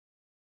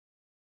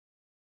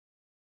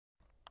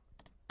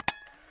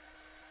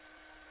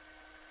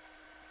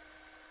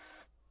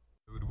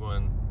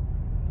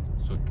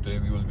Today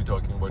we will be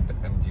talking about the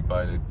MG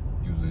Pilot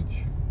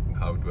usage,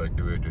 how to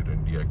activate it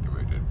and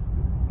deactivate it.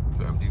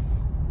 So MG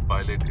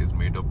Pilot is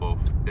made up of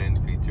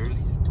 10 features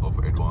of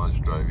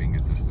advanced driving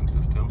assistance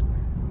system.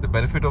 The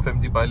benefit of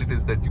MG Pilot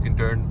is that you can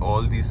turn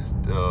all these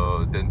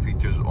 10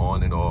 features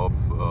on and off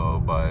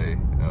by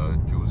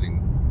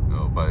choosing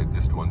by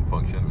just one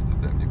function, which is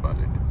the MG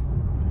Pilot.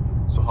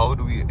 So how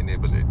do we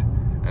enable it?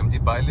 MG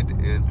Pilot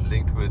is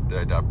linked with the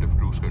adaptive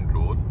cruise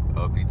control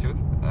feature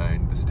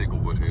and the stick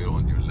over here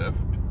on your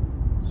left,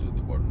 so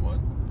the bottom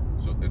one.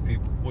 So if we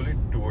pull it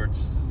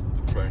towards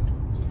the front,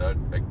 so that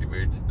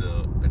activates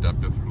the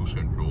adaptive cruise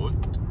control,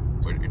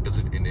 but it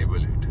doesn't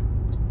enable it.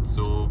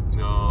 So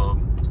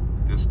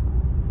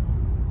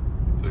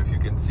so if you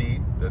can see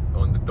that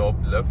on the top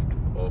left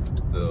of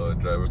the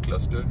driver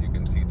cluster, you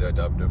can see the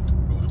adaptive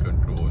cruise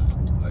control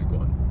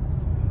icon.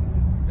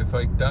 If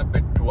I tap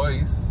it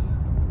twice,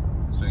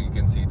 so you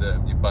can see the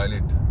MG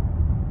Pilot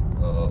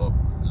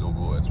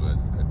logo as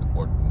well at the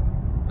bottom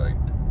right.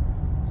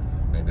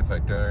 And if I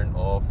turn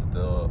off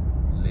the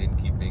lane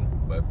keeping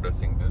by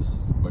pressing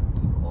this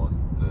button on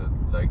the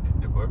light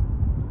dipper,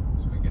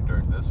 so we can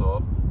turn this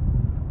off.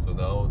 So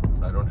now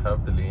I don't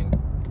have the lane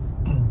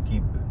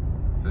keep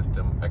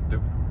system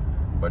active,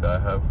 but I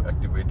have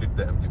activated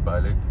the MG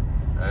Pilot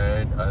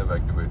and I have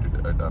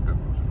activated adaptive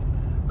cruise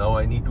control. Now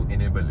I need to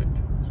enable it.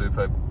 So if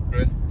I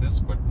press this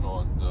button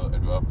on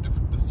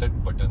the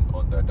set button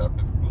on the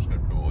adaptive cruise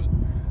control,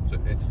 so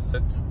it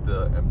sets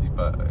the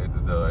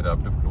the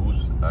adaptive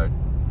cruise at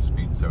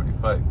speed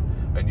 75,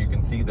 and you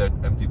can see that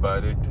MG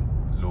Pilot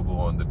logo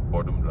on the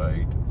bottom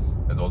right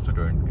has also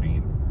turned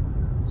green.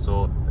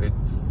 So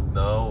it's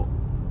now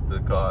the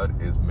car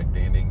is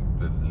maintaining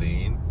the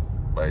lane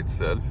by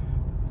itself.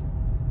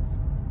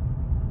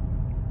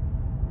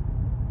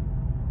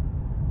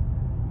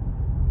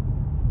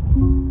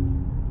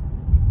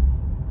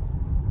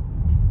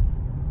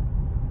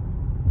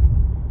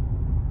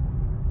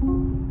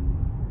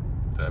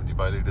 So MG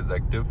Pilot is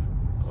active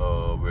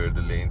where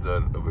the lanes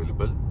are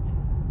available.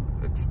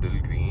 It's still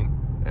green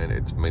and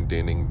it's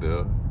maintaining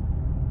the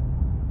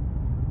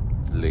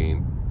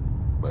lane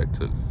by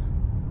itself,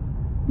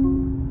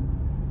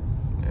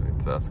 and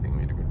it's asking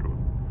me to control.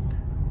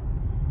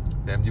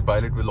 The MG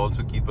Pilot will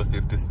also keep a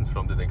safe distance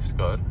from the next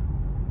car,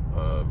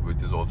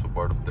 which is also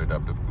part of the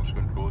adaptive cruise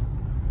control.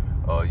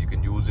 You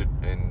can use it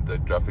in the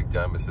traffic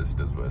jam assist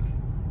as well.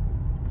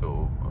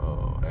 So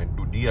and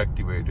to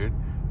deactivate it,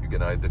 you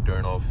can either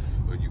turn off,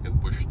 or you can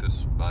push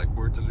this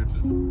backwards a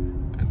little,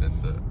 and then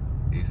the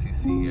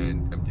ACC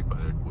and MG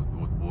Pilot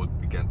would both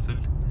be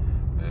cancelled.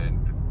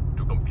 And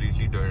to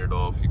completely turn it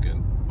off, you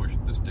can push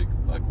the stick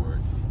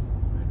backwards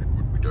and it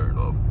would be turned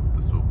off.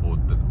 So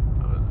both the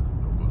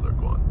logos are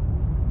gone.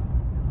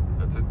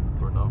 That's it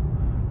for now.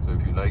 So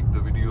if you like the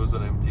videos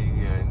on MG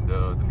and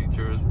the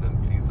features, then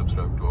please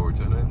subscribe to our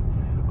channel.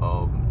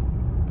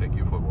 Thank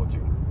you for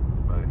watching.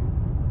 Bye.